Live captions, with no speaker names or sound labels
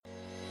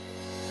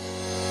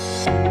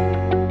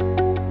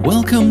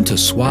Welcome to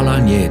Swala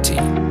Nyeti,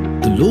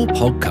 the law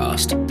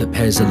podcast that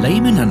pairs a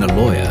layman and a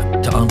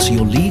lawyer to answer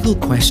your legal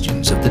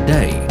questions of the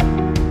day.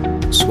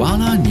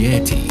 Swala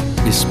Nyeti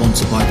is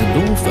sponsored by the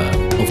law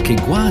firm of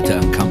Kigwata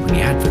and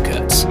Company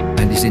Advocates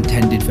and is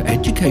intended for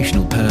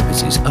educational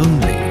purposes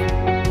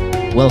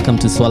only. Welcome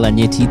to Swala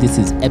Nyeti. This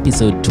is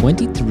episode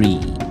 23,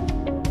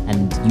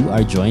 and you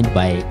are joined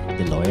by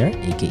the lawyer,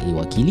 aka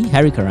Wakili,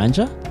 Harry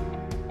Karanja,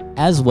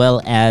 as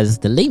well as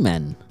the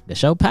layman,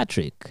 Gashau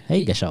Patrick.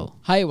 Hey, Gashau.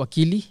 Hi,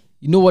 Wakili.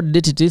 You know what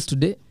date it is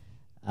today?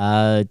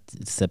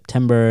 It's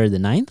September the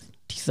 9th.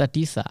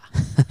 Tisa.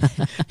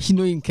 You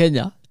know, in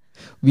Kenya,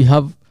 we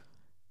have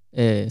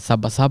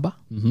Sabasaba.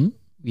 Mm-hmm.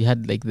 We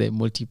had like the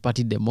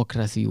multi-party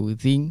democracy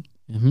thing.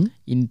 Mm-hmm.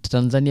 In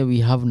Tanzania,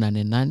 we have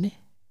Nane Nane,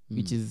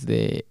 which is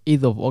the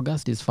 8th of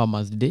August, is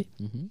Farmers' Day.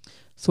 Mm-hmm.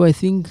 So I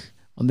think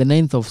on the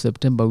 9th of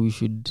September, we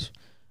should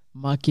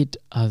mark it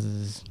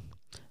as,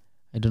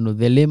 I don't know,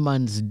 the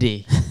layman's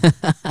day.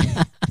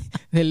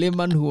 The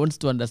layman who wants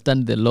to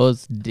understand the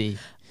law's day.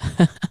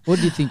 What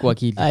do you think,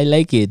 Wakili? I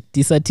like it.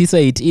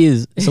 Tisa it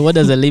is. So what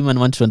does a layman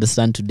want to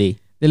understand today?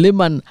 The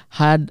layman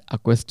had a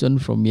question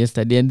from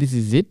yesterday, and this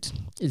is it.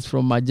 It's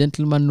from a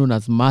gentleman known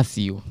as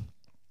Matthew.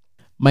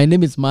 My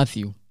name is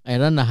Matthew. I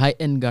run a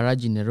high-end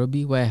garage in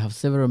Nairobi where I have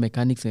several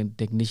mechanics and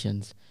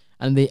technicians,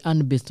 and they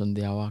earn based on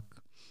their work.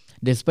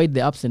 Despite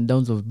the ups and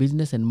downs of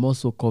business and more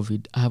so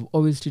COVID, I have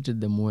always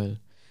treated them well.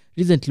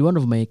 Recently, one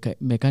of my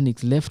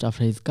mechanics left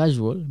after his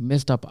casual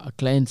messed up a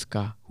client's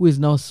car, who is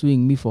now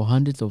suing me for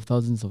hundreds of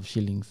thousands of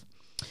shillings.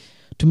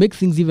 To make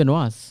things even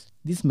worse,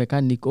 this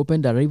mechanic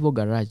opened a rival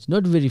garage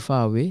not very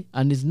far away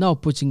and is now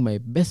poaching my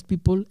best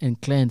people and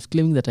clients,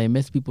 claiming that I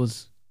mess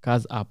people's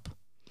cars up.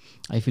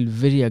 I feel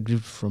very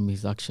aggrieved from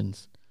his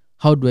actions.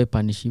 How do I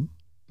punish him?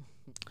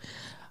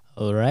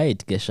 All right,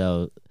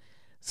 Gashau.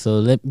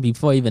 So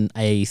before even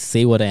I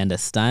say what I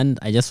understand,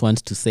 I just want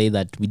to say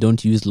that we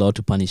don't use law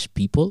to punish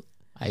people.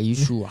 Are you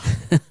sure?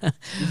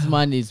 This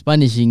man is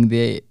punishing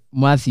the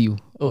Matthew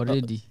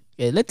already.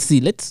 Let's see.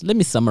 Let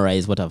me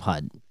summarize what I've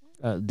had.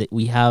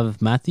 We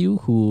have Matthew,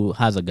 who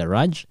has a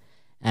garage,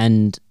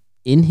 and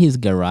in his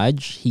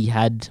garage, he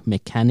had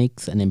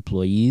mechanics and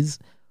employees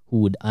who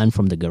would earn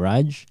from the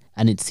garage,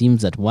 and it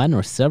seems that one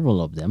or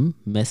several of them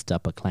messed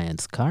up a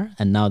client's car,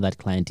 and now that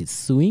client is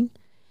suing.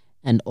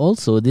 And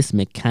also, this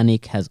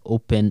mechanic has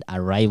opened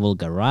a rival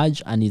garage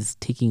and is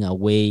taking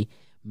away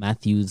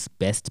Matthew's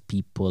best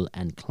people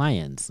and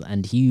clients,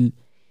 and he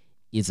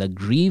is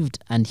aggrieved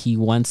and he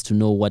wants to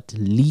know what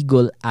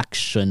legal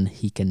action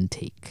he can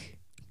take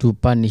to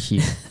punish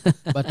him.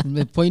 But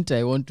the point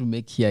I want to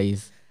make here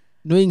is,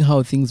 knowing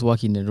how things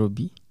work in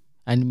Nairobi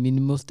and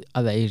in most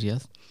other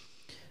areas,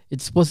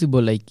 it's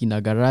possible, like in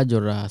a garage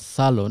or a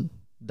salon,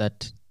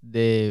 that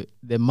the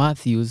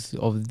Matthews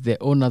of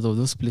the owners of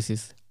those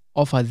places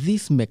offer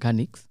these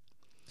mechanics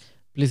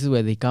places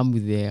where they come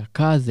with their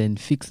cars and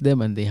fix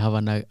them, and they have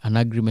an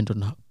agreement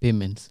on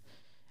payments.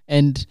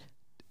 And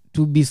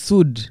to be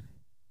sued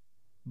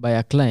by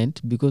a client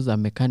because a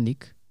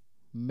mechanic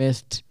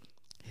messed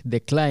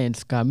the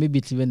client's car, maybe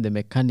it's even the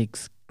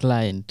mechanic's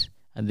client,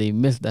 and they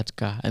messed that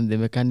car, and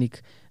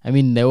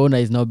the owner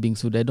is now being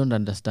sued. I don't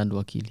understand,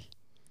 Wakili.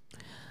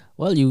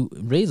 Well, you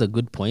raise a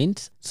good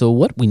point. So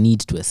what we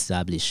need to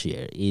establish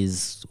here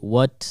is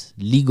what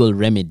legal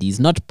remedies,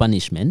 not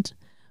punishment,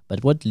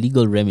 but what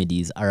legal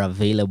remedies are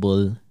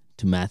available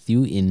to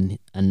Matthew in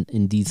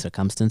these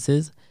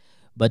circumstances.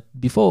 But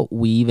before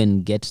we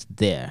even get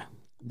there,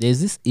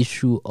 there's this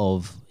issue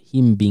of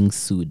him being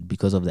sued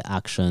because of the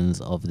actions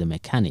of the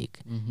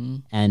mechanic. Mm-hmm.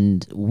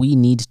 And we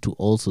need to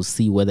also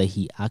see whether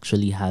he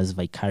actually has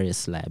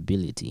vicarious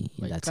liability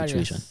in that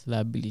situation.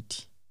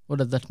 Liability. What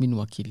does that mean,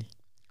 Wakili?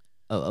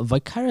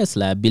 Vicarious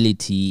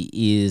liability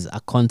is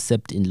a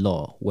concept in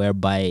law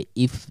whereby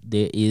if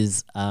there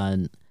is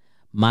an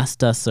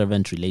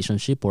master-servant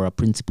relationship or a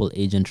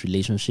principal-agent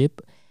relationship,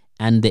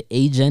 and the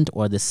agent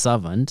or the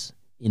servant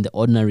in the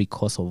ordinary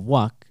course of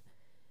work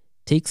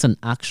takes an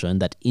action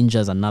that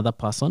injures another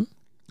person,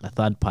 a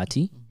third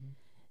party,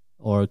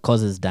 or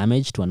causes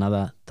damage to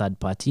another third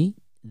party,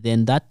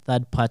 then that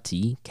third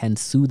party can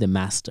sue the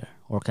master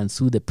or can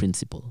sue the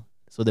principal.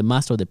 So the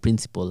master or the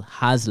principal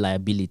has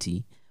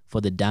liability for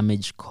the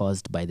damage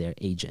caused by their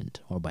agent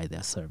or by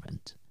their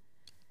servant.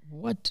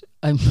 But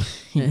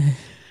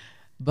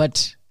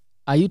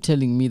are you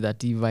telling me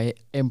that if I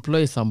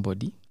employ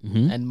somebody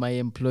Mm-hmm. and my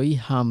employee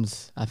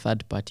harms a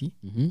third party,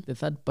 Mm-hmm. the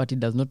third party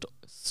does not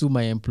sue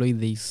my employee,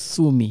 they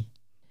sue me?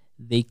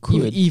 They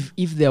could.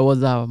 If there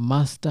was a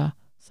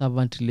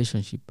master-servant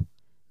relationship.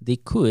 They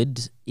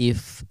could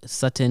if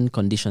certain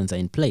conditions are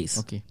in place.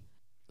 Okay.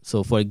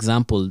 So, for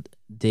example,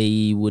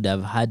 they would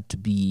have had to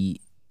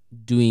be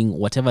doing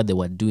whatever they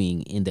were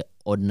doing in the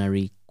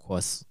ordinary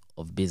course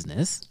of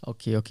business.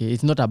 Okay.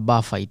 It's not a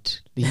bar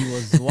fight. He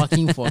was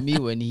working for me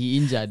when he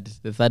injured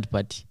the third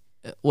party.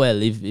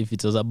 Well, if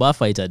it was a bar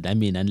fight, I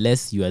mean,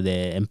 unless you are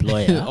the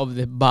employer of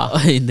the bar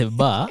in the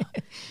bar,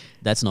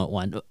 that's not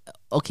one.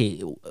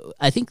 Okay,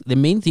 I think the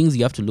main things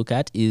you have to look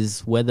at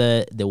is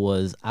whether there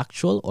was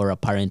actual or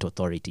apparent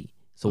authority.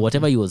 So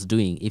whatever he was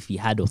doing, if he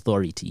had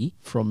authority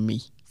From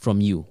me. from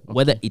you,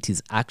 whether it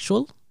is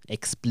actual,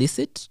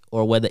 explicit,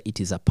 or whether it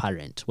is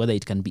apparent, whether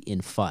it can be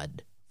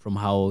inferred from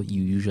how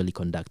you usually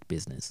conduct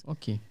business.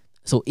 Okay.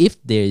 So if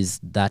there is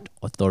that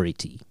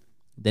authority,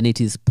 then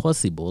it is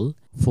possible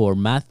for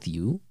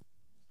Matthew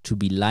to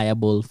be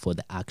liable for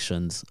the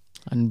actions.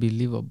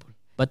 Unbelievable.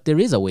 But there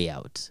is a way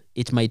out.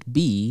 It might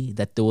be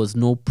that there was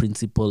no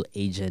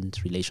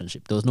principal-agent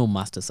relationship. There was no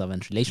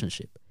master-servant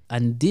relationship.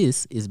 And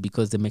this is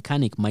because the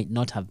mechanic might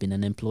not have been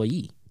an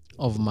employee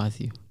Of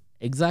Matthew.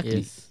 Exactly.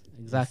 Yes.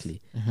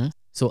 Exactly. Yes. Uh-huh.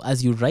 So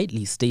as you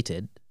rightly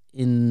stated,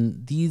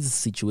 in these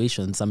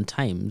situations,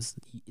 sometimes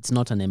it's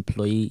not an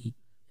employee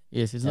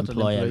Yes, it's not an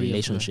employer employee-employee.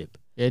 relationship.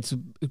 Yeah,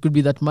 it could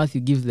be that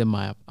Matthew gives them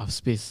a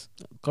space.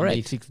 Correct.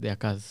 And they fix their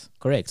cars.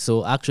 Correct.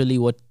 So actually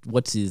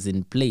what is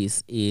in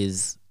place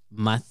is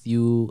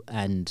Matthew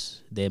and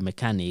the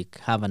mechanic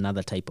have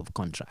another type of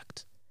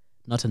contract,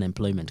 not an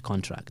employment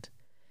contract.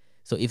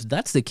 So if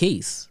that's the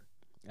case,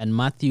 and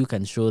Matthew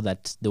can show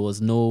that there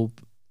was no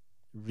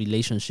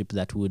relationship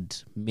that would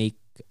make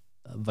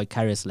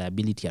vicarious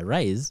liability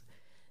arise,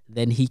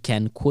 then he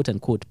can quote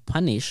unquote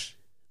punish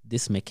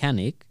this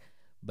mechanic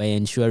by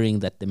ensuring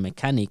that the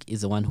mechanic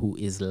is the one who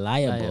is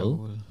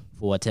liable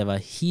for whatever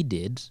he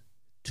did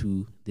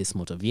to this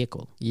motor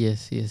vehicle.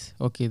 Yes, yes.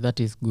 Okay, that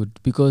is good.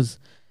 Because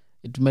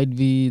it might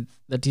be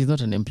that he's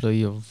not an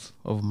employee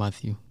of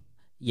Matthew.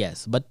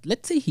 Yes, but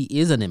let's say he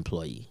is an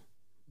employee.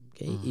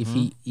 Okay,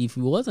 if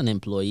he was an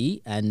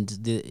employee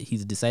and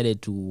he's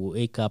decided to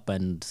wake up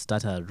and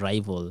start a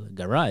rival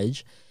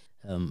garage,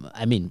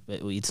 I mean,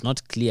 it's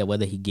not clear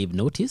whether he gave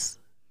notice.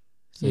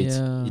 So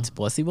it's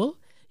possible.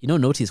 You know,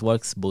 notice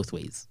works both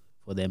ways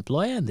for the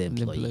employer and the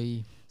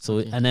employee. So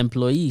an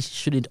employee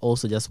shouldn't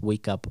also just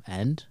wake up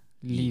and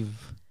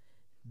leave.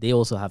 They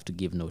also have to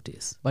give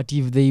notice. But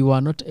if they were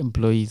not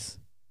employees,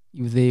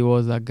 if there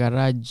was a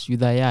garage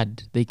with a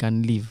yard, they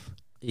can leave.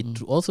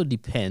 It also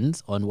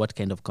depends on what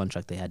kind of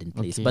contract they had in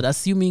place. But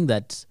assuming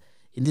that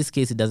in this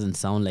case, it doesn't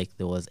sound like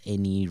there was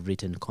any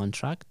written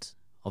contract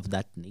of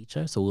that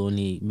nature. So we're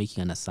only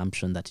making an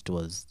assumption that it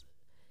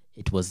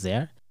was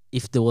there.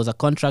 If there was a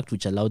contract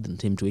which allowed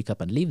him to wake up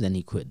and leave, then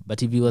he could.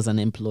 But if he was an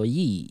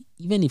employee,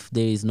 even if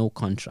there is no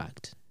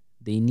contract,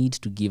 they need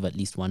to give at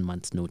least 1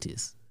 month's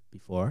notice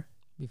before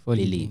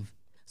they leave.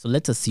 So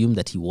let's assume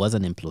that he was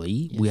an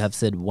employee. Yes. We have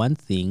said one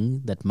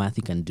thing that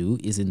Matthew can do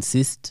is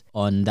insist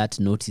on that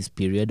notice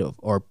period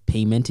or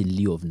payment in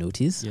lieu of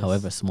notice,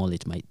 however small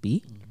it might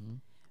be.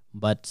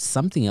 But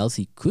something else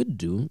he could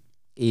do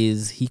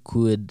is he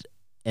could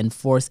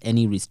enforce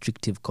any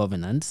restrictive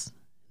covenants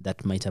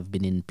that might have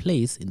been in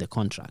place in the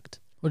contract.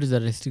 What is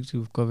a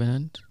restrictive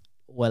covenant?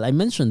 Well, I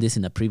mentioned this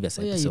in a previous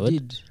episode. You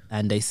did.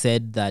 And I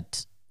said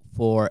that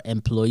for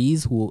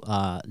employees who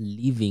are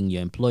leaving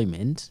your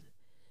employment,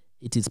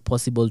 it is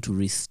possible to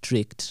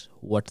restrict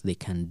what they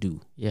can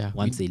do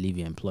once they leave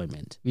your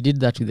employment. We did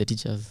that with the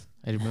teachers.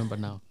 I remember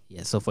now.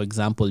 Yeah. So, for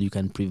example, you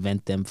can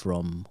prevent them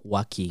from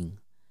working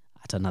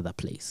at another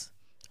place.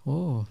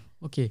 Oh,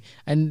 okay.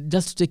 And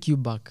just to take you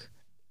back,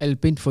 I'll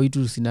paint for you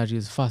two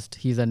scenarios. First,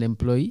 he's an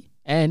employee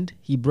and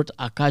he brought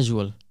a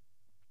casual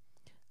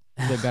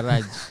to the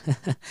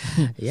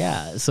garage.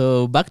 Yeah.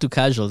 So back to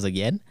casuals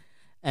again.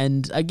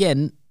 And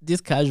again,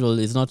 this casual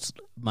is not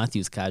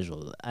Matthew's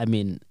casual. I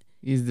mean,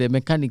 is the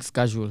mechanic's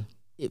casual.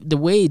 The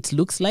way it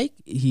looks like,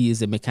 he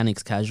is a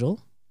mechanic's casual,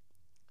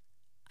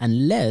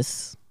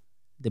 unless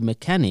the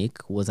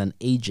mechanic was an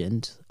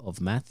agent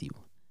of Matthew.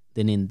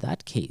 Then in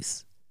that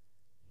case,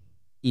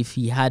 if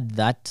he had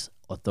that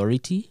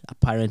authority,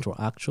 apparent or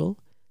actual,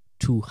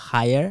 to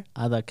hire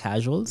other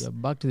casuals. You're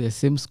back to the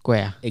same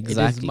square.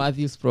 Exactly. It is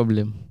Matthew's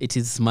problem. It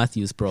is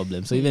Matthew's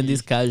problem. So even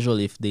this casual,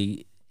 if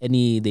they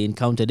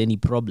encountered any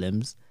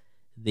problems,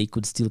 they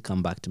could still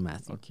come back to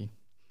Matthew. Okay.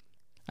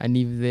 And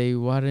if they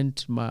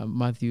weren't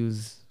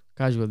Matthew's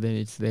casual, then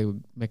it's the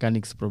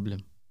mechanic's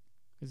problem,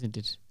 isn't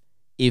it?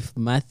 If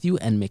Matthew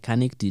and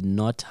mechanic did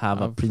not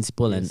have a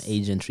principal and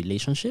agent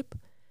relationship,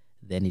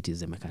 then it is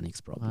the mechanic's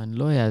problem. And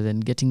lawyers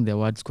and getting the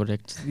words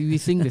correct. We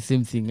sing the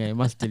same thing, I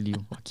must tell you,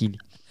 Wakili.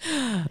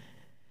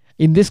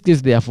 In this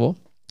case, therefore,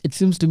 it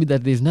seems to me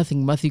that there's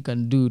nothing Matthew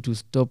can do to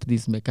stop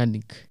this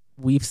mechanic.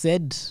 We've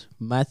said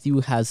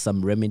Matthew has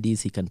some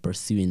remedies he can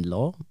pursue in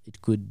law.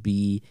 It could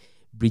be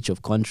breach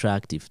of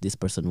contract if this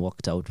person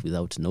walked out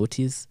without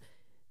notice,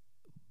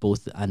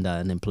 both under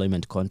an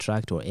employment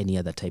contract or any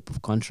other type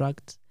of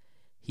contract.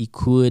 He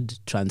could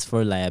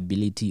transfer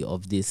liability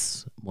of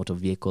this motor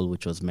vehicle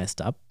which was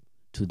messed up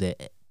to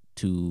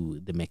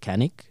the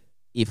mechanic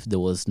if there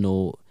was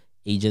no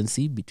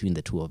agency between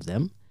the two of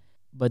them.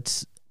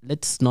 But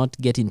let's not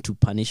get into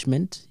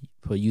punishment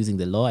for using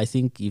the law. I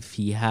think if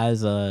he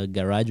has a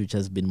garage which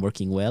has been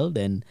working well,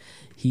 then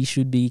he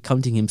should be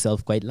counting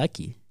himself quite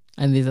lucky.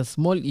 And there's a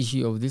small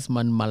issue of this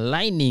man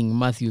maligning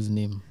Matthew's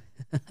name.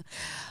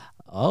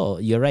 Oh,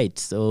 you're right.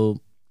 So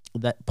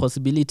that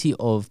possibility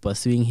of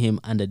pursuing him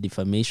under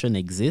defamation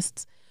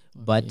exists,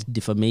 but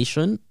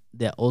defamation,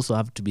 there also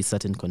have to be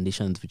certain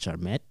conditions which are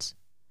met.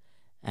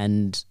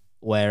 And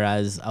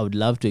whereas I would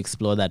love to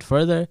explore that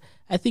further.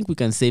 I think we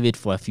can save it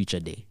for a future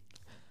day.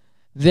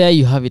 There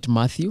you have it,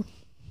 Matthew.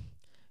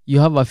 You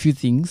have a few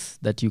things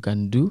that you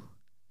can do.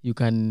 You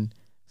can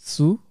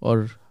sue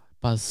or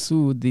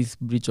pursue this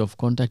breach of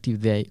contract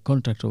if there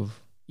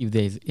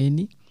is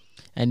any,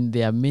 and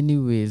there are many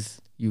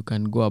ways you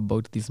can go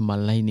about this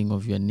maligning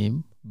of your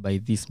name by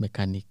this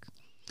mechanic.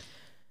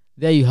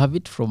 There you have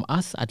it from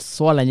us at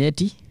Swala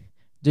Nyeti.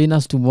 Join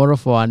us tomorrow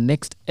for our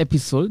next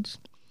episode,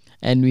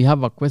 and we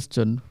have a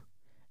question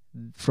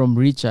from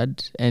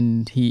Richard,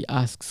 and he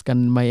asks,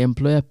 can my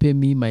employer pay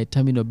me my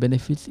terminal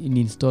benefits in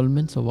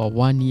installments over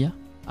 1 year,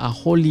 a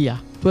whole year,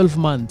 12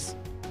 months?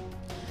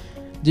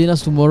 Join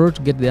us tomorrow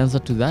to get the answer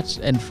to that,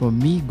 and from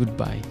me,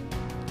 goodbye.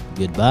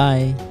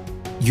 Goodbye.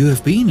 You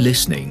have been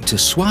listening to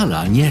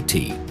Swala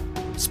Nyeti.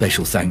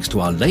 Special thanks to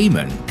our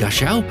layman,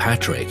 Gashal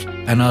Patrick,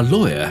 and our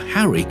lawyer,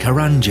 Harry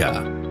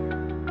Karanja.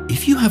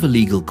 If you have a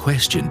legal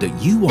question that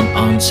you want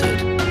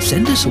answered,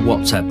 send us a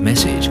WhatsApp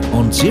message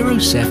on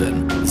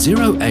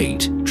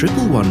 0708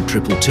 111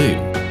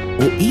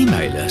 222 or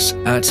email us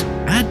at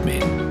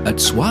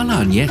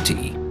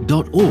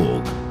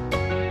admin@swalanyeti.org.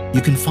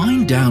 You can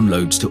find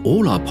downloads to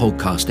all our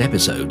podcast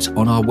episodes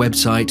on our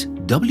website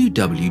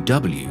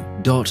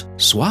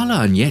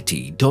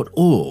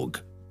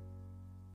www.swalanyeti.org.